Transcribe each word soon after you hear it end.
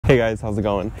Hey guys, how's it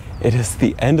going? It is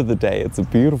the end of the day. It's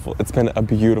been a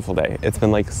beautiful day. It's been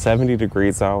like 70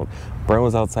 degrees out. Bro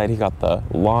was outside, he got the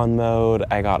lawn mowed.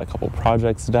 I got a couple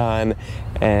projects done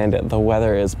and the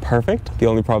weather is perfect. The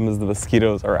only problem is the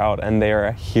mosquitoes are out and they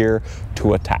are here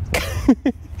to attack.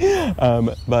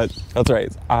 But that's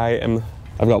right.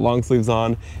 I've got long sleeves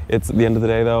on. It's the end of the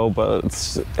day though, but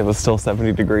it was still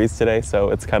 70 degrees today,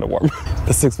 so it's kind of warm.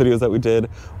 The 6 videos that we did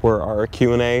were our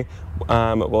Q&A.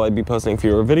 Will I be posting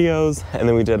fewer videos? And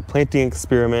then we did planting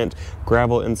experiment,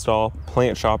 gravel install,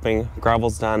 plant shopping,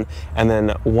 gravel's done, and then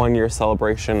 1 year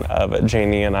celebration of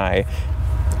Janie and I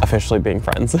officially being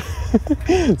friends.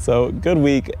 So good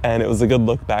week, and it was a good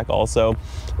look back also.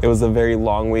 It was a very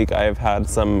long week. I've had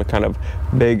some kind of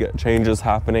big changes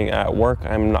happening at work.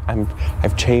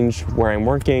 I've changed where I'm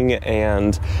working,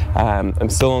 and I'm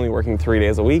still only working 3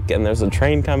 days a week, and there's a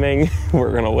train coming.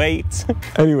 We're gonna wait.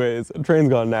 Anyways, train's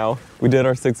gone now. We did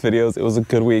our 6 videos. It was a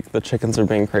good week. The chickens are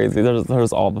being crazy.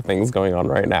 There's all the things going on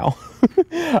right now.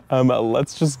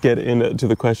 Let's just get into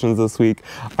the questions this week.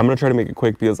 I'm gonna try to make it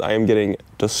quick because I am getting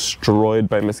destroyed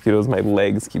by mosquitoes. My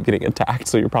legs keep getting attacked,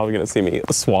 so you're probably gonna see me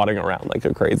swatting around like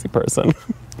a crazy person.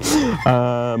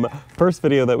 First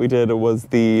video that we did was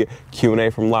the Q&A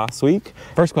from last week.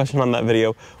 First question on that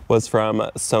video was from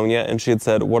Sonia, and she had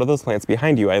said, "What are those plants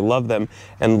behind you? I love them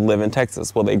and live in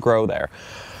Texas. Will they grow there?"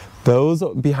 Those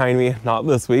behind me, not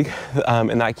this week,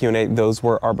 in that Q&A, those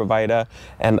were Arbovita,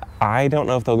 and I don't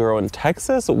know if they'll grow in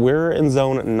Texas. We're in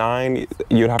zone 9.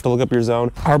 You'd have to look up your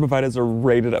zone. Arbovitas are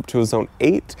rated up to a zone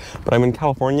 8, but I'm in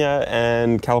California,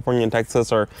 and California and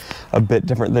Texas are a bit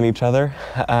different than each other.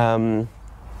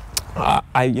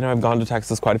 I've gone to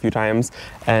Texas quite a few times,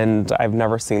 and I've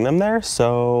never seen them there,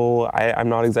 so I'm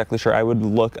not exactly sure. I would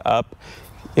look up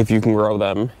if you can grow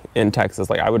them in Texas.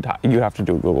 Like you have to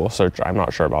do a Google search. I'm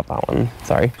not sure about that one,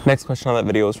 sorry. Next question on that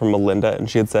video was from Melinda, and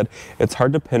she had said, "It's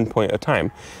hard to pinpoint a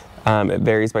time. It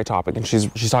varies by topic." And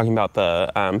she's talking about the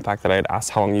fact that I had asked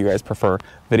how long you guys prefer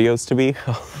videos to be.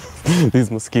 These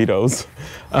mosquitoes.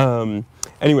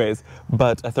 Anyways,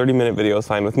 but a 30-minute video is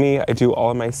fine with me. I do all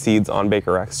of my seeds on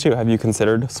Baker X too. Have you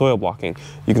considered soil blocking?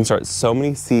 You can start so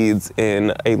many seeds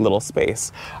in a little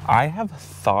space. I have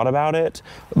thought about it,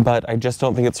 but I just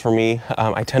don't think it's for me.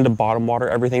 I tend to bottom water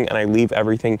everything, and I leave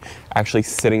everything actually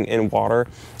sitting in water.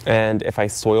 And if I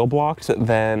soil blocked,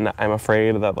 then I'm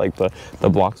afraid that like the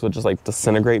blocks would just like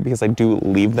disintegrate, because I do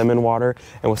leave them in water.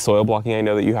 And with soil blocking, I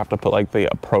know that you have to put like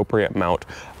the appropriate amount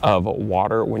of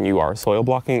water when you are soil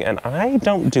blocking, and I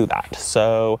don't do that.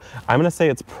 So I'm gonna say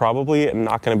it's probably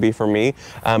not gonna be for me,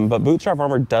 but Bootstrap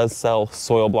Farmer does sell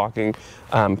soil blocking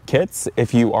kits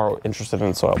if you are interested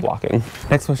in soil blocking.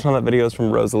 Next question on that video is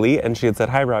from Rosalie, and she had said,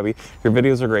 "Hi Robbie, your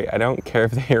videos are great. I don't care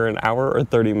if they are an hour or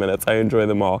 30 minutes. I enjoy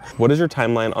them all. What is your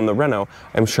timeline on the reno?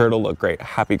 I'm sure it'll look great.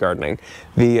 Happy gardening."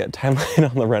 The timeline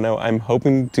on the reno, I'm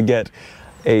hoping to get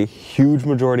a huge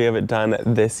majority of it done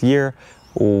this year.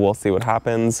 We'll see what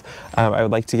happens. I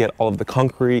would like to get all of the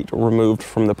concrete removed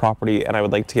from the property, and I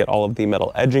would like to get all of the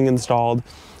metal edging installed,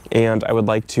 and I would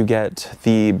like to get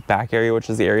the back area, which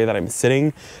is the area that I'm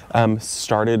sitting,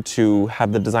 started to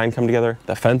have the design come together.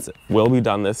 The fence will be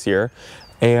done this year,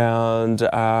 and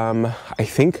I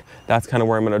think that's kind of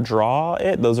where I'm going to draw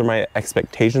it. Those are my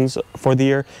expectations for the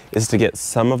year, is to get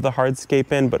some of the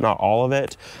hardscape in, but not all of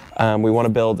it. We want to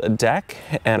build a deck,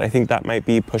 and I think that might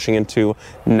be pushing into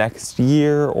next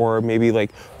year, or maybe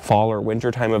like fall or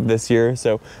winter time of this year.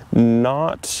 So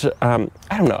not, I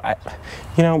don't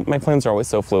know. My plans are always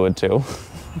so fluid too.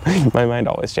 My mind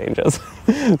always changes.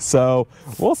 So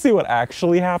we'll see what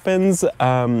actually happens.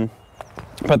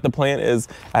 But the plan is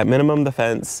at minimum the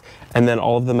fence, and then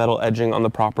all of the metal edging on the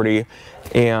property,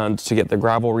 and to get the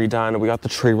gravel redone. We got the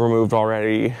tree removed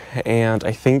already, and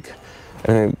I think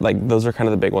like those are kind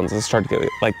of the big ones, and start to get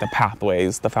like the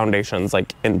pathways, the foundations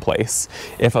like in place.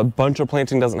 If a bunch of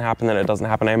planting doesn't happen, then it doesn't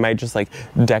happen. I might just like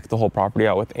deck the whole property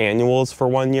out with annuals for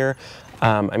 1 year.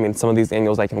 I mean, some of these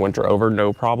annuals I can winter over,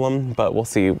 no problem, but we'll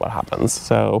see what happens.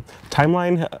 So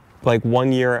timeline, like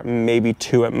 1 year, maybe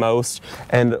 2 at most.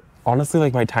 And honestly,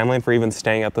 like my timeline for even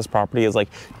staying at this property is like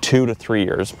 2 to 3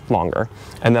 years longer.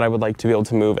 And then I would like to be able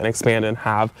to move and expand and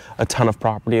have a ton of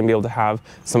property, and be able to have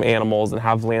some animals and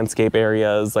have landscape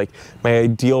areas. Like my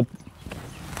ideal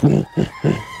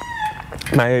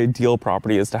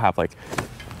property is to have like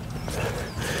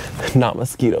not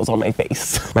mosquitoes on my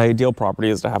face. My ideal property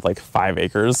is to have like 5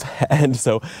 acres. And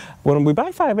so when we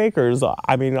buy 5 acres,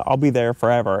 I mean, I'll be there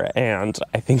forever. And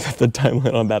I think that the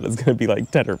timeline on that is going to be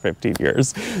like 10 or 15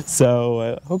 years. So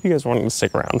I hope you guys are wanting to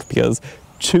stick around, because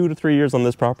 2 to 3 years on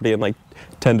this property and like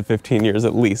 10 to 15 years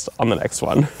at least on the next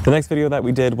one. The next video that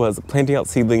we did was planting out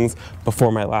seedlings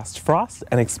before my last frost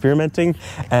and experimenting.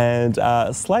 And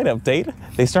slight update,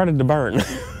 they started to burn.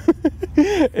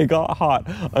 It got hot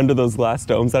under those glass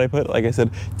domes that I put. Like I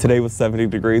said, today was 70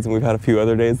 degrees and we've had a few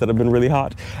other days that have been really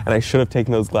hot, and I should have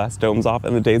taken those glass domes off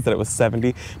in the days that it was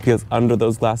 70, because under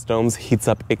those glass domes heats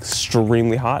up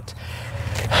extremely hot.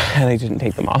 And I didn't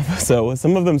take them off. So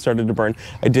some of them started to burn.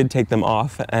 I did take them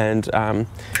off, and I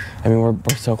mean, we're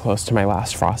so close to my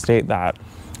last frost date that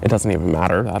it doesn't even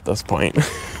matter at this point.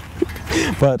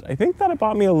 But I think that it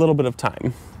bought me a little bit of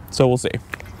time, so we'll see.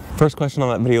 First question on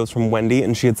that video is from Wendy,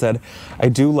 and she had said, I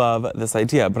do love this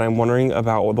idea, but I'm wondering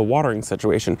about the watering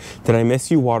situation. Did I miss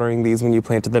you watering these when you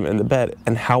planted them in the bed,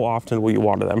 and how often will you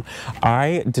water them?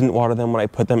 I didn't water them when I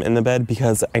put them in the bed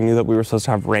because I knew that we were supposed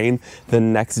to have rain the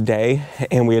next day,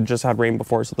 and we had just had rain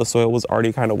before, so the soil was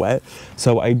already kind of wet.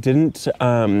 So I didn't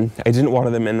water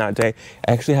them in that day.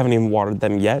 I actually haven't even watered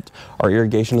them yet. Our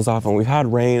irrigation is off, and we've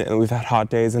had rain, and we've had hot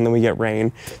days, and then we get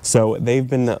rain. So they've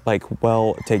been like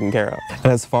well taken care of.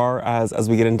 And as far as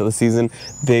we get into the season,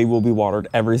 they will be watered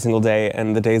every single day,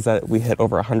 and the days that we hit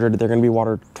over 100, they're going to be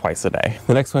watered twice a day.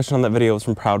 The next question on that video was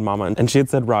from Proud Mama, and she had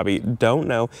said, Robbie, don't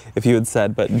know if you had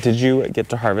said, but did you get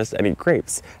to harvest any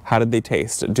grapes? How did they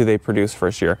taste? Do they produce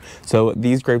first year? So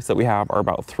these grapes that we have are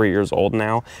about 3 years old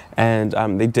now, and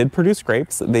they did produce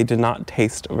grapes. They did not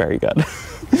taste very good.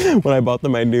 When I bought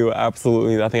them, I knew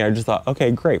absolutely nothing. I just thought,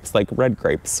 okay, grapes, like red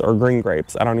grapes or green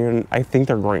grapes. I think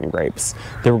they're green grapes.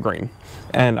 They were green.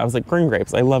 And I was like, green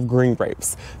grapes, I love green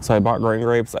grapes. So I bought green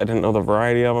grapes. I didn't know the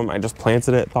variety of them. I just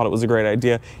planted it, thought it was a great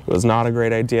idea. It was not a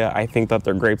great idea. I think that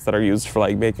they're grapes that are used for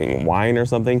like making wine or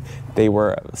something. They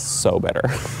were so bitter.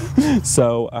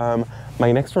 So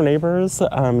my next door neighbors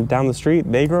down the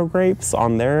street, they grow grapes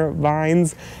on their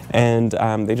vines, and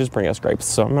they just bring us grapes.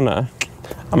 So I'm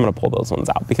gonna pull those ones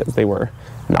out because they were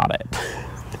not it.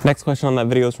 Next question on that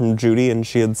video is from Judy, and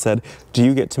she had said, do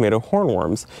you get tomato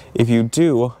hornworms? If you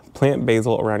do, plant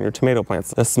basil around your tomato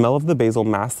plants. The smell of the basil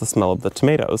masks the smell of the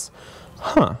tomatoes.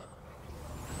 Huh.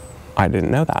 I didn't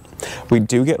know that. We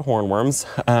do get hornworms.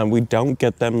 We don't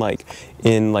get them like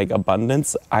in like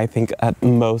abundance. I think at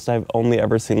most I've only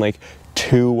ever seen like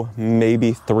 2,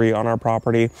 maybe 3 on our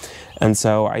property. And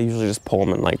so I usually just pull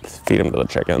them and like feed them to the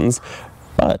chickens.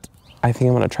 But I think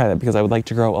I'm gonna try that because I would like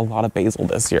to grow a lot of basil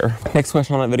this year. Next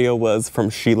question on that video was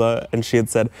from Sheila, and she had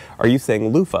said, are you saying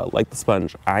loofah like the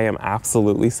sponge? I am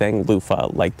absolutely saying loofah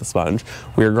like the sponge.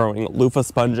 We are growing loofah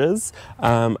sponges.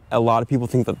 A lot of people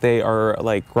think that they are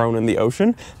like grown in the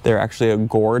ocean. They're actually a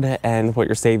gourd, and what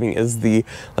you're saving is the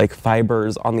like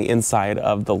fibers on the inside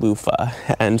of the loofah.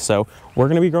 And so we're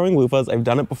gonna be growing loofahs. I've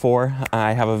done it before.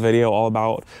 I have a video all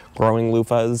about growing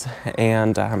loofahs,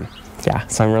 and yeah,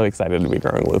 so I'm really excited to be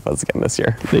growing loofahs again this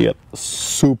year. They get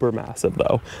super massive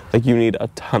though. Like you need a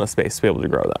ton of space to be able to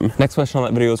grow them. Next question on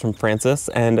that video is from Francis,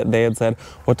 and they had said,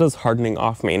 what does hardening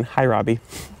off mean? Hi, Robbie.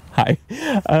 Hi.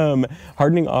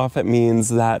 Hardening off, it means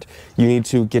that you need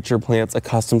to get your plants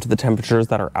accustomed to the temperatures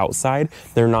that are outside.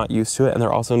 They're not used to it, and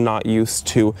they're also not used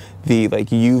to the like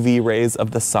UV rays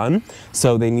of the sun.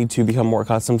 So they need to become more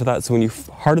accustomed to that. So when you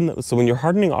when you're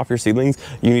hardening off your seedlings,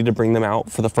 you need to bring them out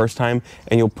for the first time,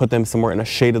 and you'll put them somewhere in a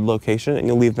shaded location, and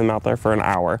you'll leave them out there for an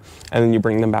hour, and then you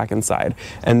bring them back inside.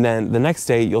 And then the next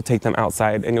day you'll take them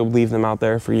outside, and you'll leave them out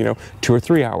there for, 2 or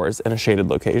 3 hours in a shaded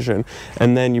location.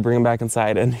 And then you bring them back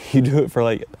inside, and you do it for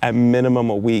like at minimum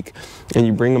a week, and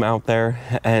you bring them out there,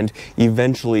 and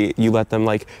eventually you let them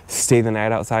like stay the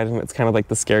night outside. And it's kind of like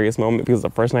the scariest moment, because the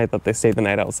first night that they stay the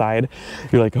night outside,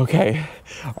 you're like, okay,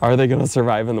 are they gonna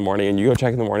survive in the morning? And you go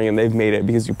check in the morning and they've made it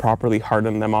because you properly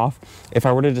hardened them off. If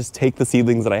I were to just take the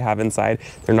seedlings that I have inside,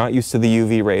 they're not used to the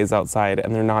UV rays outside,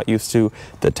 and they're not used to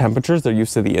the temperatures. They're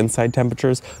used to the inside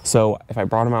temperatures. So if I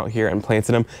brought them out here and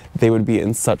planted them, they would be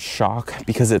in such shock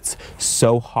because it's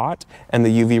so hot and the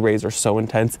UV rays are so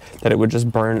intense that it would just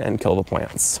burn and kill the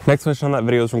plants. Next question on that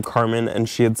video is from Carmen, and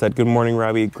she had said, good morning,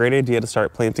 Robbie. Great idea to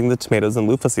start planting the tomatoes and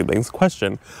loofah seedlings.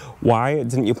 Question, why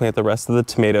didn't you plant the rest of the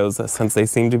tomatoes since they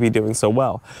seem to be doing so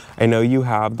well? I know you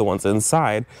have the ones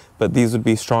inside, but these would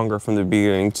be stronger from the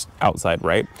beginning outside,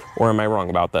 right? Or am I wrong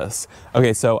about this?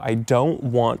 Okay, so I don't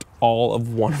want all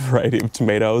of one variety of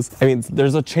tomatoes. I mean,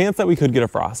 there's a chance that we could get a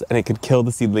frost and it could kill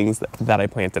the seedlings that I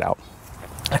planted out.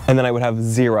 And then I would have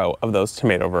 0 of those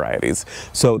tomato varieties.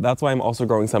 So that's why I'm also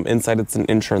growing some inside. It's an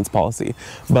insurance policy.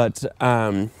 But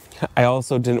I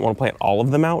also didn't want to plant all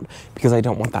of them out because I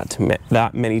don't want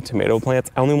that many tomato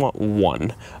plants. I only want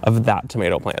one of that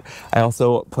tomato plant. I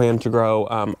also plan to grow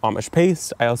Amish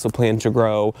paste. I also plan to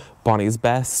grow Bonnie's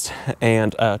Best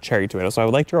and cherry tomato. So I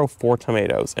would like to grow 4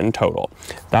 tomatoes in total.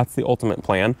 That's the ultimate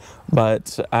plan.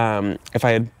 But if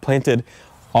I had planted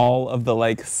all of the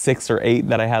like 6 or 8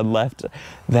 that I had left,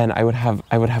 then I would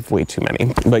have way too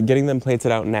many. But getting them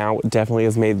planted out now definitely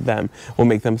will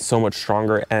make them so much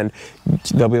stronger, and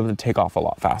they'll be able to take off a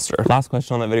lot faster. Last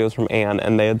question on that video was from Anne,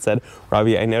 and they had said,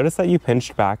 Robbie, I noticed that you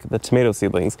pinched back the tomato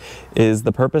seedlings. Is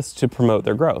the purpose to promote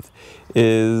their growth?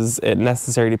 Is it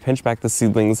necessary to pinch back the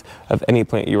seedlings of any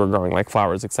plant you were growing, like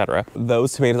flowers, etc.?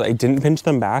 Those tomatoes, I didn't pinch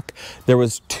them back. There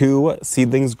was 2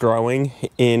 seedlings growing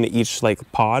in each like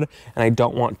pod, and I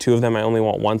don't want 2 of them. I only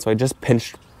want 1, so I just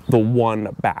pinched the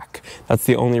 1 back. That's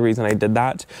the only reason I did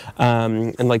that.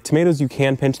 And like tomatoes, you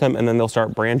can pinch them and then they'll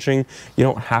start branching. You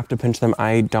don't have to pinch them.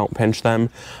 I don't pinch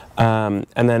them. And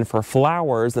then for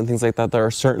flowers and things like that, there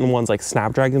are certain ones like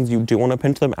snapdragons, you do want to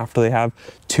pinch them after they have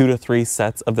 2 to 3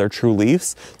 sets of their true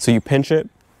leaves. So you pinch it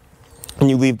and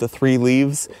you leave the 3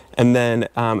 leaves, and then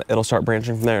it'll start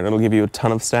branching from there, and it'll give you a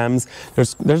ton of stems.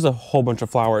 There's a whole bunch of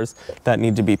flowers that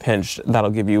need to be pinched. That'll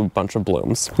give you a bunch of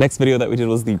blooms. Next video that we did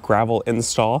was the gravel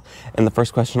install, and the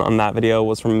first question on that video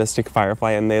was from Mystic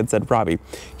Firefly, and they had said, Robbie,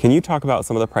 can you talk about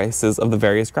some of the prices of the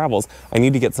various gravels? I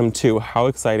need to get some too. How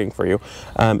exciting for you.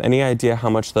 Any idea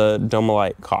how much the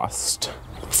Domolite cost?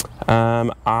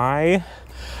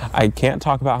 I can't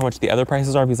talk about how much the other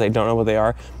prices are because I don't know what they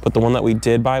are, but the one that we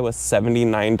did buy was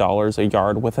 $79 a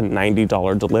yard with a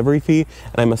 $90 delivery fee,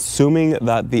 and I'm assuming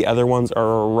that the other ones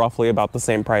are roughly about the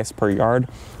same price per yard.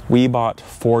 We bought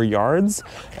 4 yards,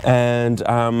 and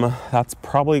that's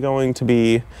probably going to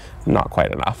be not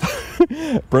quite enough.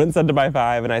 Brent said to buy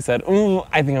 5, and I said,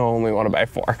 I think I only want to buy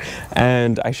 4.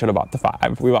 And I should have bought the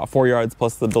 5. We bought 4 yards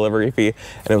plus the delivery fee,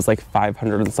 and it was like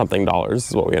 $500 and something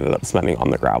is what we ended up spending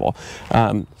on the gravel.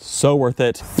 So worth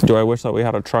it. Do I wish that we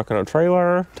had a truck and a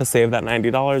trailer to save that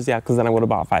 $90? Yeah, because then I would have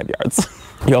bought 5 yards.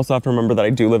 You also have to remember that I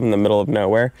do live in the middle of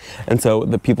nowhere, and so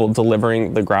the people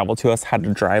delivering the gravel to us had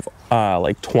to drive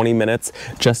like 20 minutes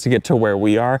just to get to where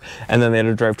we are, and then they had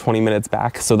to drive 20 minutes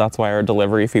back, so that's why our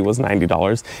delivery fee was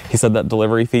 $90. He said that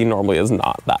delivery fee normally is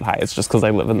not that high. It's just because I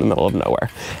live in the middle of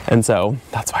nowhere, and so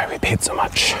that's why we paid so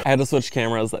much. I had to switch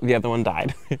cameras. The other one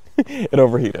died. It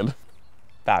overheated.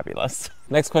 Fabulous.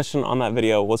 Next question on that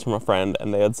video was from a friend,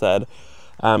 and they had said,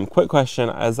 quick question,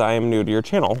 as I am new to your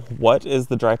channel, what is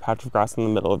the dry patch of grass in the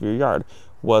middle of your yard?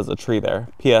 Was a tree there?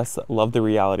 P.S. Love the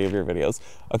reality of your videos.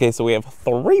 Okay, so we have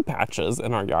 3 patches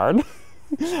in our yard.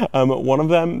 One of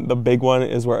them, the big one,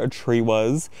 is where a tree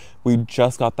was. We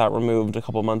just got that removed a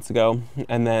couple months ago.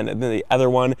 And then the other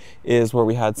one is where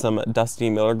we had some Dusty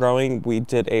Miller growing. We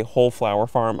did a whole flower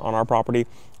farm on our property.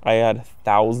 I had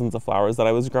thousands of flowers that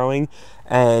I was growing,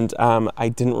 and I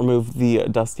didn't remove the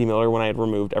Dusty Miller when I had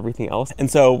removed everything else.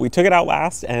 And so we took it out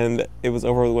last, and it was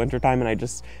over the winter time, and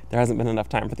there hasn't been enough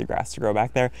time for the grass to grow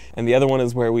back there. And the other one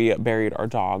is where we buried our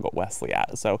dog Wesley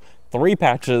at. So 3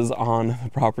 patches on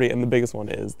the property, and the biggest one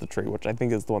is the tree, which I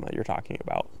think is the one that you're talking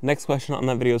about. Next question on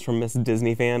that video is from Miss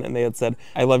Disney Fan, and they had said,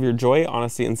 I love your joy,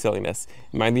 honesty, and silliness.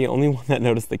 Am I the only one that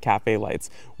noticed the cafe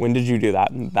lights? When did you do that?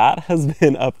 And that has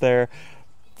been up there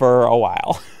for a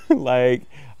while. Like,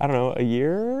 I don't know, a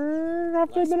year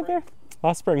after I've been up there?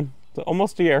 Last spring, so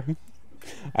almost a year.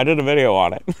 I did a video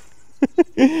on it.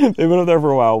 They've been up there for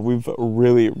a while. We've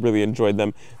really, really enjoyed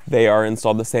them. They are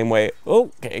installed the same way. Oh,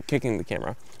 okay, kicking the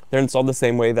camera. They're installed the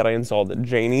same way that I installed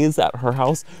Janie's at her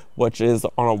house, which is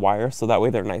on a wire, so that way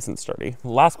they're nice and sturdy. The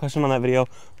last question on that video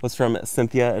was from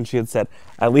Cynthia, and she had said,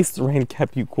 at least the rain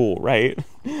kept you cool, right?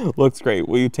 Looks great.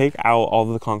 Will you take out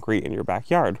all the concrete in your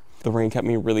backyard? The rain kept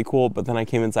me really cool, but then I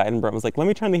came inside and Brent was like, let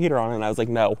me turn the heater on, and I was like,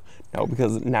 no,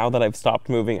 because now that I've stopped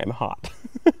moving, I'm hot.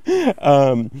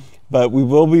 But we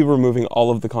will be removing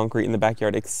all of the concrete in the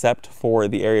backyard except for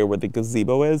the area where the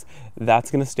gazebo is.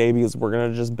 That's gonna stay because we're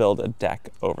gonna just build a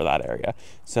deck over that area.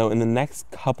 So in the next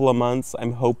couple of months,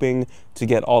 I'm hoping to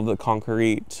get all the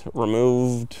concrete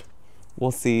removed.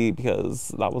 We'll see, because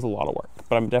that was a lot of work,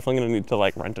 but I'm definitely gonna need to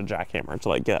like rent a jackhammer to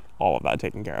like get all of that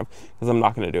taken care of, because I'm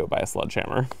not gonna do it by a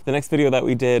sledgehammer. The next video that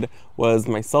we did was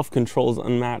my self-controls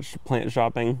unmatched plant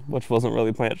shopping, which wasn't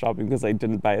really plant shopping because I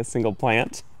didn't buy a single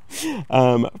plant.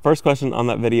 First question on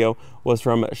that video was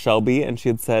from Shelby, and she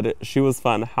had said, she was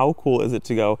fun. How cool is it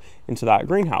to go into that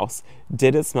greenhouse?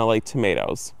 Did it smell like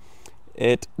tomatoes?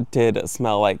 It did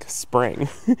smell like spring.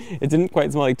 It didn't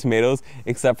quite smell like tomatoes,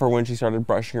 except for when she started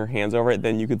brushing her hands over it,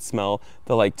 then you could smell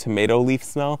the like tomato leaf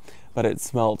smell, but it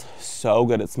smelled so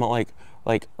good. It smelled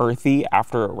like earthy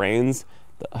after it rains.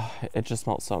 It just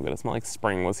smelled so good. It smelled like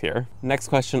spring was here. Next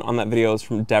question on that video is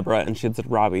from Deborah, and she had said,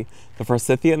 Robbie, the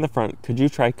forsythia in the front, could you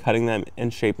try cutting them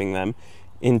and shaping them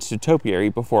into topiary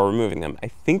before removing them? I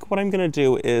think what I'm gonna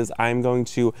do is I'm going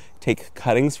to take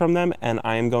cuttings from them and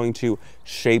I'm going to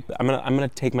shape, I'm gonna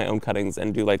take my own cuttings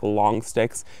and do like long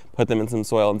sticks, put them in some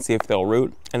soil and see if they'll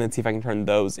root, and then see if I can turn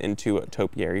those into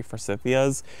topiary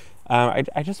forsythias.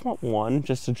 I just want one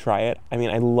just to try it. I mean,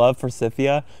 I love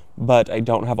forsythia, but I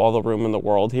don't have all the room in the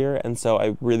world here, and so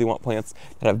I really want plants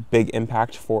that have big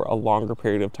impact for a longer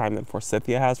period of time than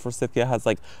forsythia has. Forsythia has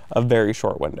like a very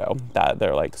short window that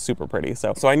they're like super pretty.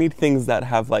 So I need things that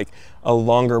have like a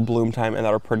longer bloom time and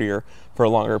that are prettier for a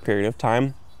longer period of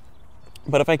time.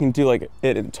 But if I can do like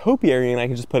it in topiary and I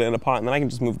can just put it in a pot and then I can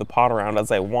just move the pot around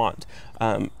as I want,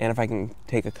 and if I can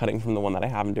take a cutting from the one that I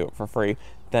have and do it for free,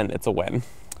 then it's a win.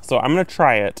 So I'm gonna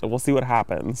try it. We'll see what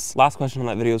happens. Last question on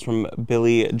that video is from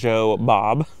Billy Joe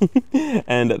Bob.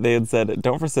 And they had said,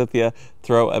 don't forsythia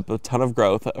throw up a ton of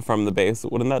growth from the base.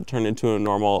 Wouldn't that turn into a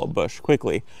normal bush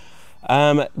quickly?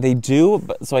 They do,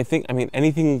 but so I think, I mean,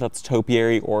 anything that's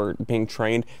topiary or being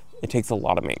trained, it takes a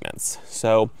lot of maintenance.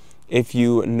 So if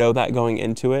you know that going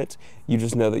into it, you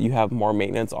just know that you have more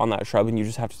maintenance on that shrub and you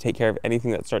just have to take care of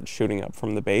anything that starts shooting up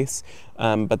from the base.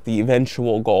 But the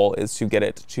eventual goal is to get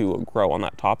it to grow on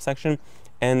that top section.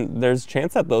 And there's a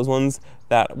chance that those ones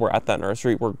that were at that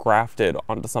nursery were grafted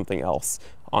onto something else,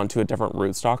 onto a different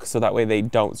rootstock, so that way they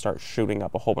don't start shooting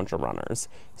up a whole bunch of runners.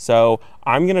 So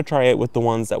I'm gonna try it with the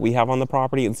ones that we have on the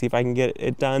property and see if I can get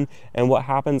it done. And what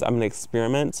happens, I'm gonna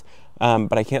experiment,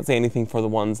 but I can't say anything for the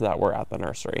ones that were at the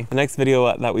nursery. The next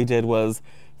video that we did was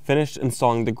finished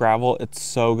installing the gravel. It's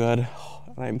so good,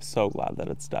 and I'm so glad that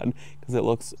it's done because it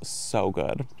looks so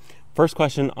good. First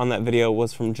question on that video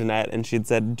was from Jeanette, and she'd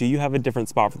said, do you have a different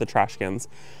spot for the trash cans?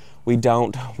 We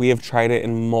don't. We have tried it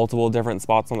in multiple different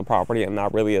spots on the property, and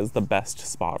that really is the best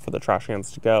spot for the trash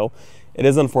cans to go. It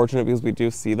is unfortunate because we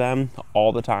do see them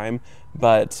all the time,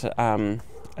 but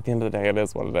at the end of the day, it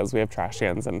is what it is. We have trash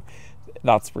cans, and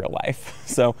that's real life.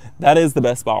 So that is the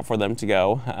best spot for them to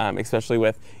go, especially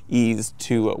with ease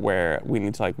to where we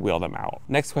need to like wheel them out.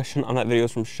 Next question on that video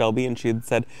is from Shelby, and she had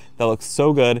said, that looks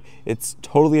so good. It's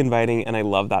totally inviting and I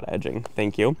love that edging.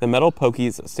 Thank you. The metal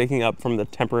pokies sticking up from the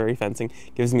temporary fencing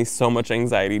gives me so much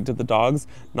anxiety. Did the dogs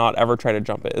not ever try to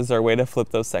jump it? Is there a way to flip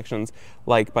those sections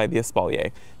like by the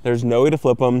espalier? There's no way to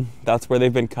flip them. That's where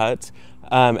they've been cut,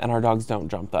 and our dogs don't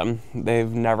jump them.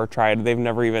 They've never tried. They've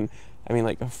never even, I mean,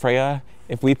 like Freya,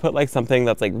 if we put like something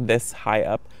that's like this high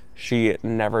up, she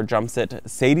never jumps it.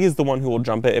 Sadie is the one who will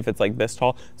jump it if it's like this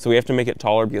tall. So we have to make it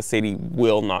taller because Sadie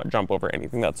will not jump over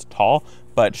anything that's tall,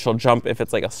 but she'll jump if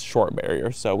it's like a short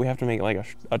barrier. So we have to make it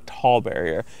like a tall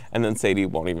barrier, and then Sadie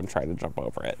won't even try to jump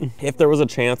over it. If there was a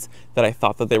chance that I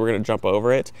thought that they were gonna jump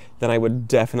over it, then I would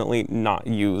definitely not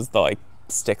use the like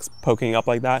sticks poking up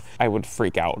like that. I would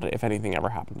freak out if anything ever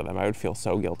happened to them. I would feel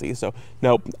so guilty. So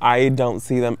nope, I don't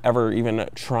see them ever even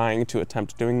trying to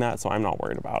attempt doing that, so I'm not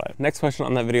worried about it. Next question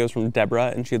on that video is from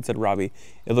Deborah, and she had said, Robbie,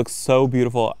 it looks so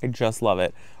beautiful. I just love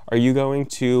it. Are you going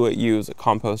to use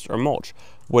compost or mulch?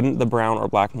 Wouldn't the brown or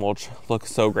black mulch look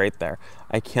so great there?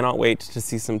 I cannot wait to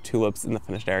see some tulips in the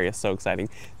finished area. So exciting.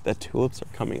 The tulips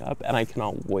are coming up and I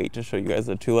cannot wait to show you guys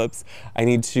the tulips. I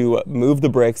need to move the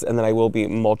bricks and then I will be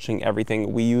mulching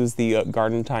everything. We use the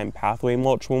Garden Time Pathway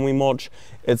mulch when we mulch.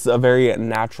 It's a very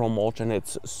natural mulch and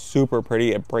it's super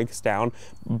pretty. It breaks down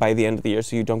by the end of the year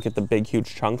so you don't get the big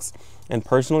huge chunks. And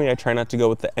personally, I try not to go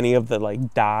with any of the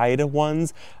like dyed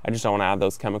ones. I just don't want to add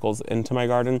those chemicals into my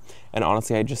garden. And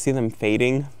honestly, I just see them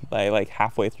fading by like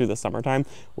halfway through the summertime,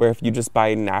 where if you just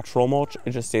buy natural mulch, it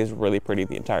just stays really pretty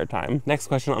the entire time. Next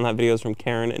question on that video is from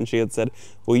Karen, and she had said,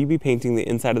 will you be painting the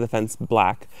inside of the fence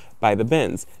black by the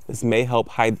bins? This may help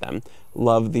hide them.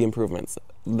 Love the improvements.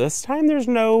 This time there's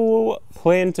no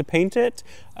plan to paint it,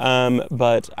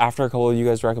 but after a couple of you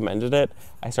guys recommended it,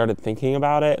 I started thinking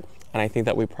about it, and I think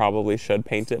that we probably should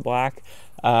paint it black.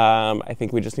 I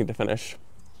think we just need to finish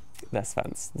this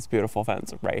fence, this beautiful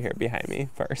fence right here behind me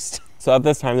first. So at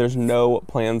this time, there's no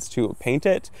plans to paint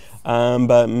it,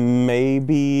 but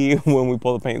maybe when we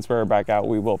pull the paint sprayer back out,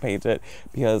 we will paint it,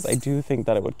 because I do think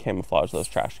that it would camouflage those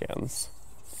trash cans.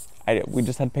 We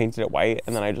just had painted it white,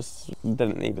 and then I just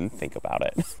didn't even think about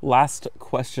it. Last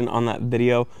question on that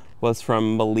video was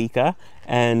from Malika,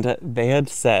 and they had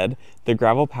said, the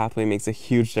gravel pathway makes a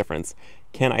huge difference.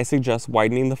 Can I suggest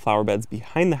widening the flower beds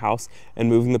behind the house and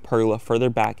moving the pergola further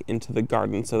back into the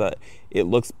garden so that it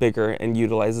looks bigger and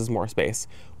utilizes more space?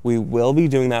 We will be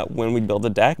doing that when we build a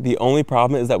deck. The only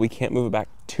problem is that we can't move it back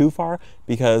too far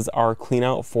because our clean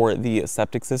out for the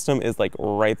septic system is like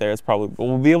right there. It's probably,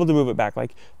 we'll be able to move it back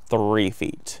like 3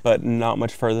 feet, but not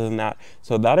much further than that.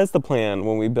 So that is the plan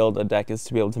when we build a deck, is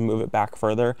to be able to move it back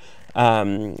further.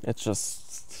 It's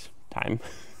just time.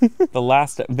 The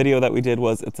last video that we did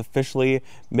was, it's officially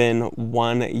been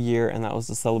 1 year, and that was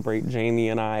to celebrate Jamie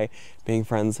and I being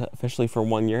friends officially for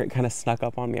 1 year. It kind of snuck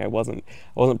up on me. I wasn't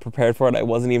prepared for it. I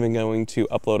wasn't even going to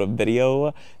upload a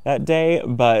video that day,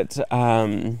 but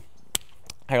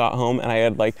I got home and I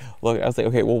had like, look, I was like,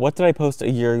 okay, well, what did I post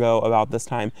a year ago about this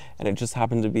time? And it just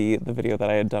happened to be the video that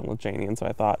I had done with Jamie. And so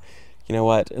I thought, you know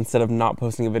what, instead of not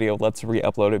posting a video, let's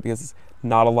re-upload it, because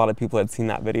not a lot of people had seen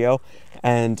that video,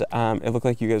 and it looked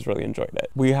like you guys really enjoyed it.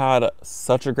 We had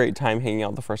such a great time hanging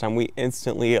out the first time. We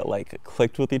instantly like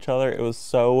clicked with each other. It was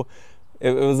so,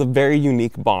 it was a very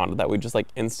unique bond that we just like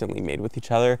instantly made with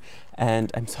each other,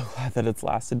 and I'm so glad that it's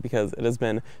lasted, because it has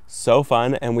been so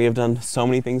fun, and we have done so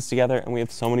many things together, and we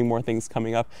have so many more things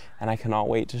coming up, and I cannot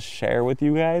wait to share with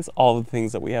you guys all the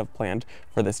things that we have planned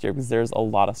for this year, because there's a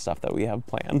lot of stuff that we have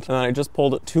planned. And then I just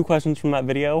pulled 2 questions from that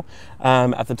video.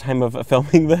 At the time of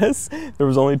filming this, there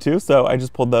was only 2, so I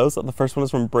just pulled those. The first one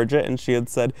is from Bridget, and she had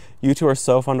said, "You two are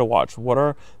so fun to watch. What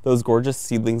are those gorgeous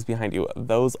seedlings behind you?"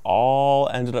 Those all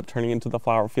ended up turning into the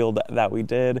flower field that we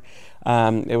did.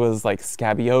 It was like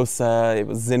Scabiosa, it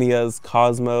was Zinnias,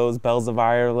 Cosmos, Bells of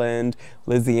Ireland,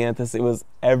 Lysianthus. It was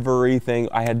everything.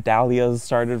 I had dahlias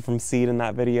started from seed in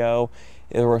that video.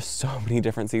 There were so many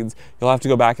different seeds. You'll have to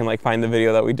go back and like find the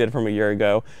video that we did from a year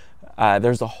ago.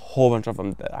 There's a whole bunch of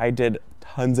them. I did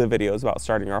tons of videos about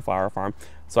starting our flower farm.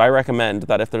 So I recommend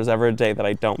that if there's ever a day that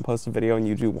I don't post a video and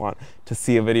you do want to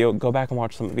see a video, go back and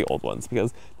watch some of the old ones,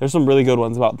 because there's some really good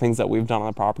ones about things that we've done on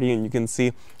the property, and you can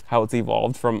see how it's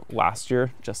evolved from last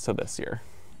year just to this year.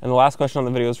 And the last question on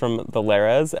the video is from the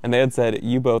Laras, and they had said,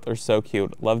 "You both are so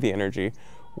cute. Love the energy.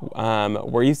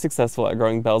 Were you successful at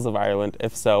growing Bells of Ireland?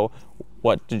 If so,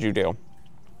 what did you do?"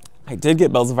 I did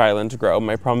get Bells of Ireland to grow.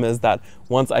 My problem is that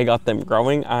once I got them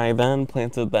growing, I then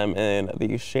planted them in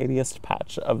the shadiest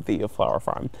patch of the flower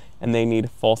farm, and they need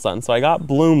full sun. So I got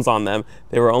blooms on them.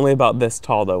 They were only about this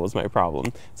tall, though, was my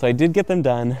problem. So I did get them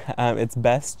done. It's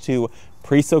best to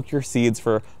pre-soak your seeds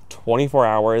for 24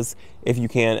 hours if you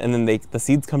can, and then the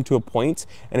seeds come to a point,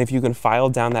 and if you can file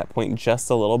down that point just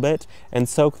a little bit and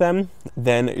soak them,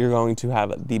 then you're going to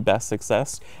have the best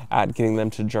success at getting them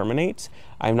to germinate.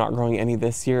 I'm not growing any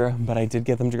this year, but I did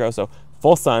get them to grow. So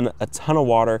full sun, a ton of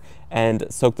water, and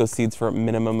soak those seeds for a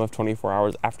minimum of 24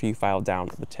 hours after you file down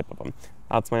the tip of them.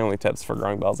 That's my only tips for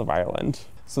growing Bells of Ireland.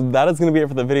 So that is going to be it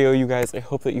for the video, you guys. I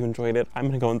hope that you enjoyed it. I'm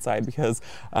going to go inside because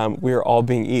we are all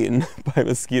being eaten by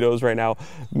mosquitoes right now.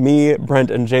 Me, Brent,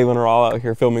 and Jalen are all out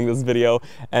here filming this video,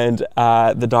 and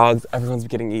the dogs, everyone's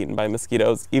getting eaten by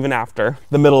mosquitoes. Even after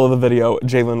the middle of the video,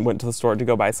 Jalen went to the store to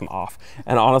go buy some off.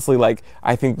 And honestly, like,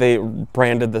 I think they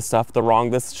branded this stuff the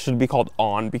wrong. This should be called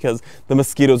On, because the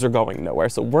mosquitoes are going nowhere.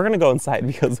 So we're going to go inside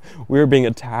because we're being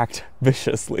attacked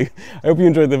viciously. I hope you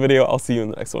enjoyed the video. I'll see you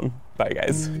in the next one. Bye,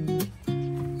 guys.